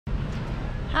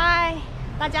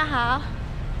大家好，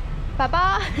宝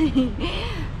宝，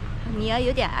女儿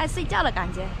有点爱睡觉的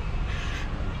感觉。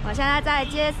我现在在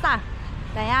街上，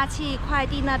等下去快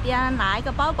递那边拿一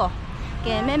个包裹，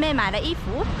给妹妹买的衣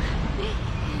服。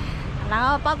然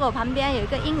后包裹旁边有一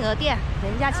个婴儿店，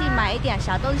等一下去买一点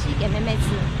小东西给妹妹吃。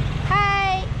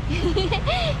嗨，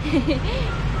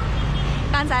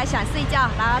刚才想睡觉，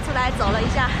然后出来走了一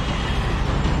下。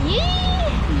咦，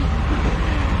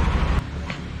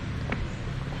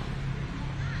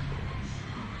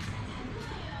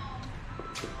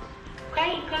欢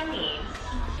迎光临。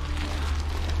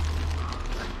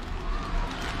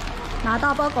拿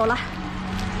到包裹了，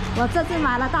我这次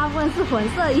买了大部分是粉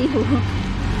色衣服。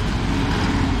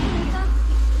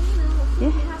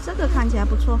诶，这个看起来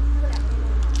不错。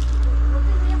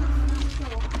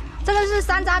这个是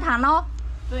山楂糖哦。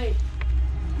对。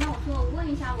那我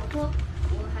问一下，我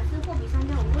还是货比三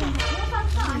家，我问一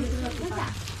下，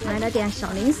买了点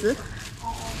小零食，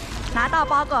拿到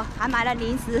包裹还买了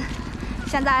零食，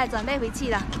现在准备回去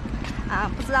了。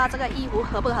不知道这个衣服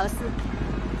合不合适。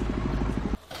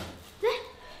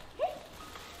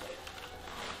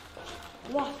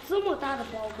哇，这么大的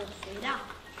包裹，谁的？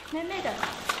妹妹的。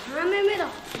啊，妹妹的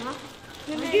啊，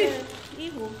妹妹的衣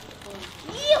服。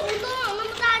衣服都有那么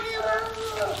大件吗？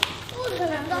不可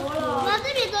能的，我这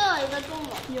里都有一个中的。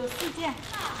有4件。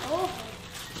哦，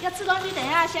要吃东西，等一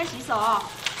下先洗手哦。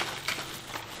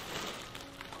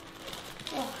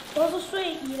哇，都是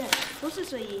睡衣的，不是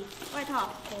睡衣，外套。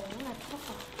哦，那太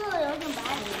好，这个有点白。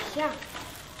很像。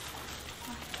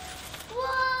哇，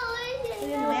危险！这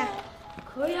件怎么样？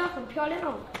可以啊，很漂亮。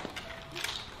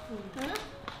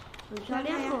很漂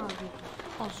亮啊，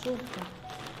好舒服，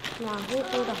暖乎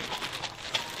乎的。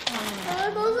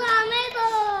都是阿妹的。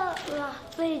哇，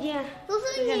这一件，都是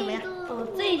你的。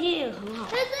这一件也很好。哎，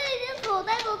这一件口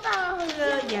袋都大了。这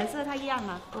个颜色太亮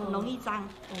了，容易脏。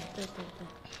对。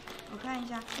我看一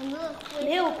下，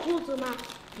没有裤子吗？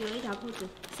有一条裤子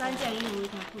，3件衣服，1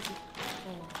条裤子。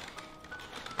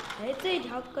哎，这一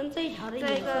条跟这一条的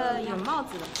这个有帽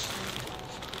子的。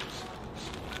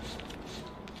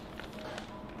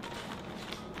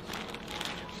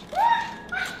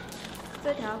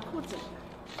这条裤子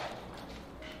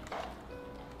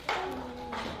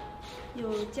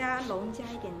有加绒加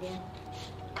一点点，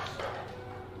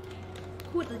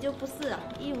裤子就不试了，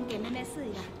衣服给妹妹试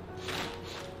一下。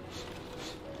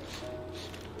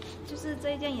就是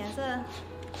这一件颜色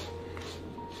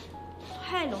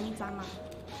太容易脏了。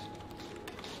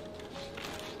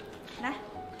来，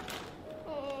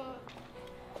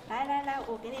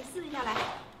我给你试一下来。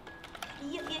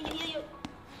呦！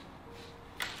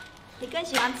你更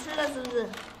喜欢吃的是不是？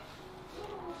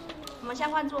我们先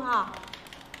关注哈。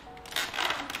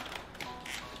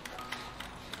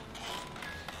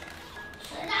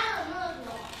谁家的那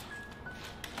种？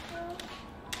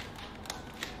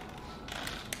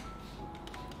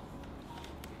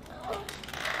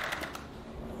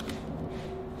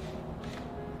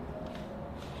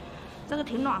这个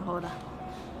挺暖和的。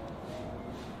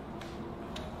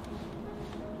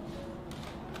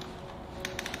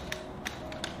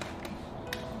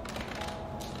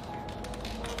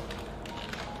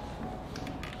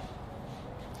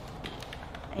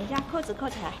等一下，扣子扣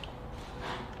起来。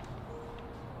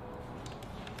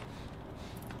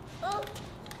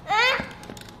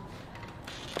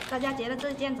大家觉得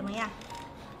这件怎么样？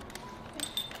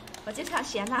我就想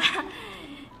嫌它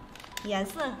颜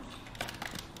色，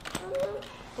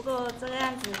不过这个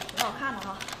样子挺好看的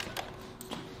哈。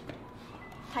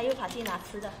他又跑去拿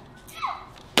吃的，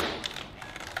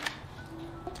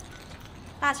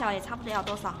大小也差不了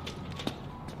多少。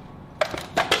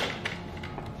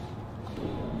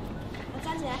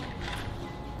站起来。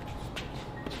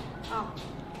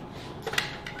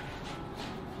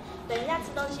等一下吃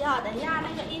东西哈，等一下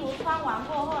那个衣服穿完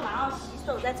过后，然后洗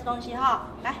手再吃东西哈。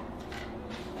来，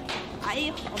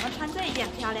我们穿这一件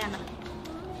漂亮的。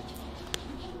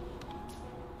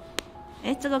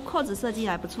哎，这个扣子设计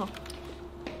还不错。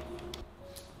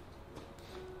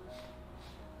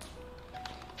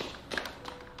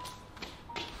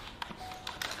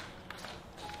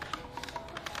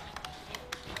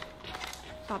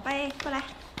宝贝，过来。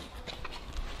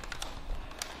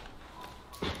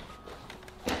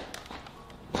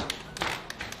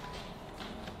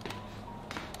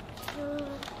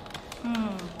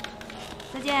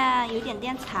这件有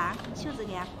点长，袖子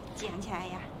给它剪起来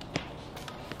呀。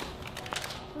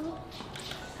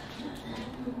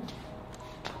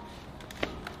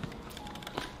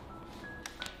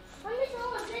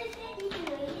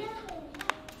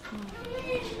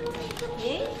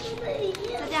咦，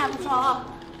这件还不错哦，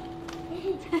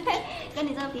跟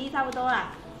你这个皮衣差不多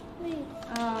啦。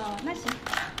哦，那行，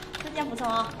这件不错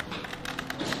哦。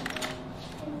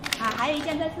啊，还有一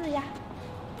件再试一下。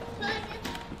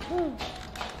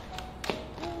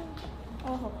哦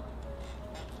吼。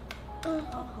哦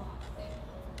吼。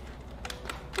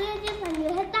这件感觉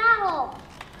太大哦。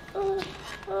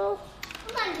我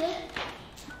感觉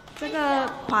这个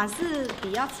款式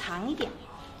比较长一点。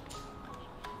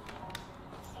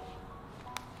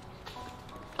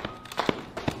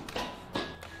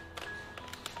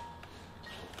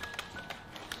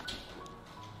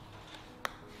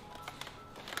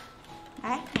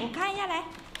来，我看一下来，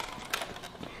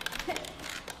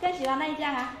更喜欢那一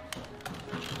件啊，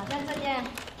好像这件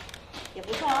也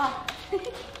不错哦。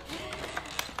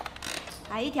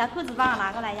来，一条裤子帮我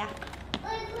拿过来呀。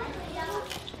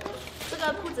这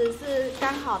个裤子是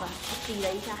刚好的，我比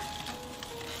了一下。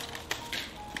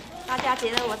大家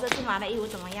觉得我这次买的衣服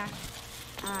怎么样？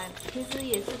啊，平时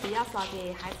也是比较少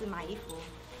给孩子买衣服，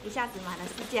一下子买了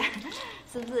4件，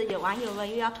是不是有网友们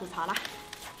又要吐槽了？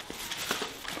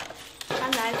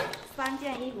刚才3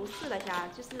件衣服试了下，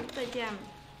就是这件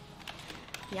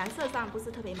颜色上不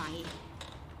是特别满意，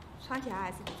穿起来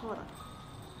还是不错的。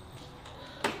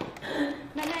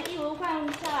那衣服换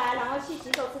下来，然后去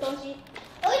洗手吃东西。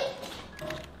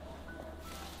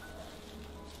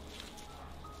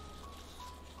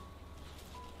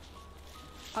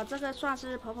哦，这个蒜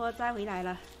是婆婆摘回来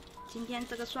了，今天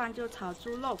这个蒜就炒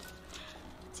猪肉。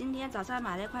今天早上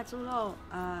买了一块猪肉，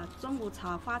中午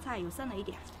炒花菜有剩了一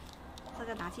点，这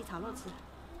个拿去炒肉吃。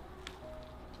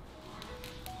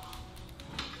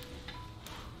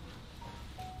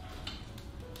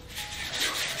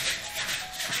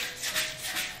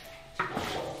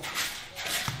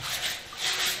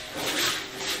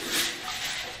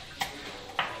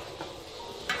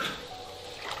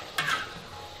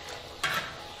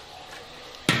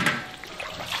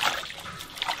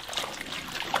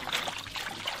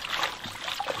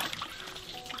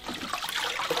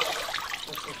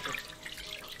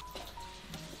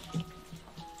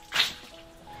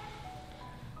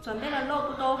准备的肉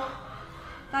不多，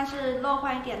但是肉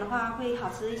换一点的话会好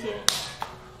吃一些。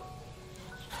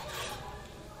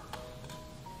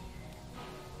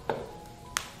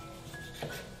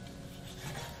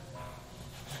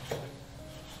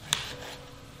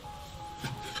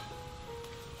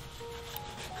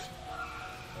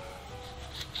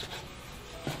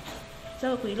这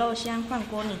个回肉先放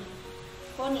锅里，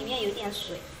锅里面有点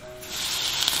水。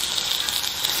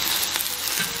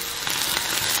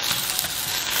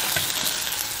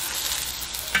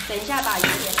等一下把油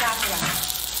也下出来。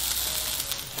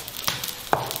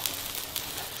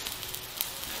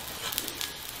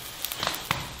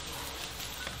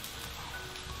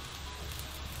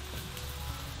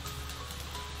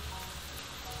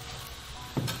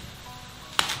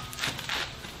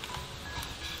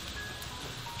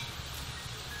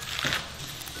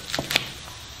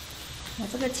我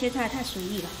这个切菜太随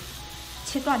意了，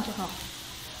切断就好。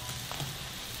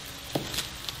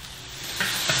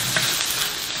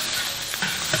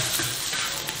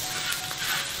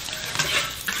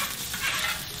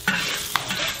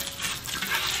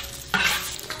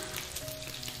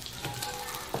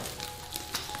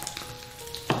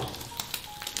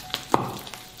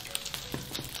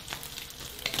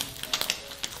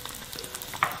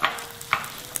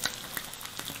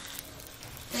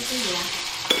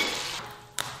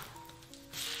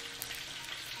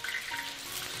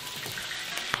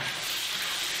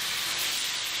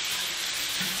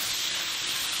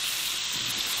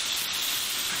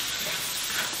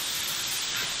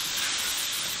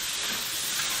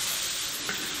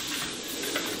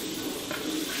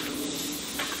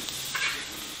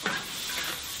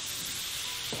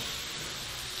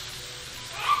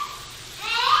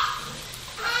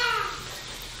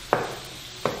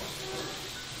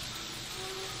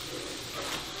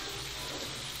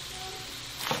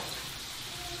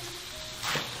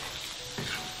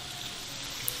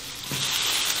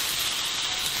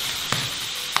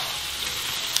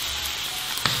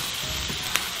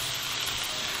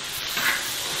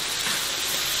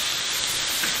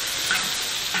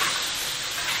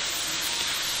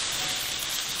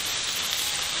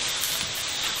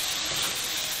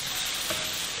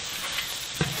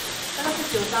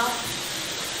酒糟，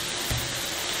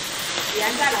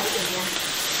盐再来一点点。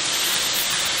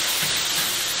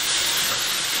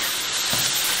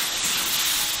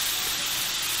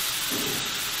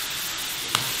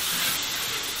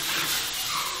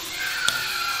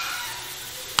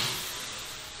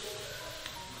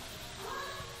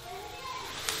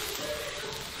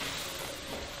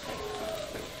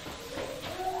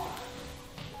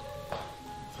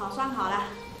炒蒜好了，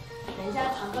等一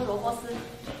下炒个萝卜丝。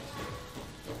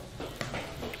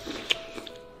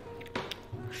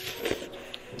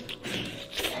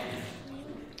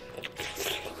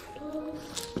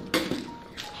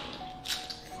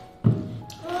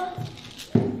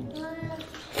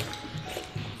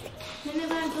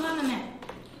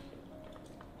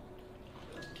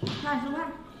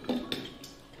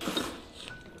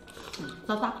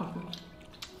找大口吃。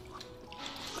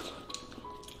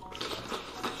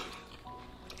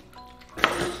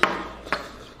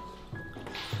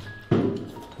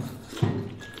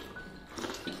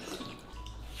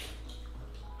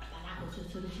大口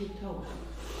吃的心透。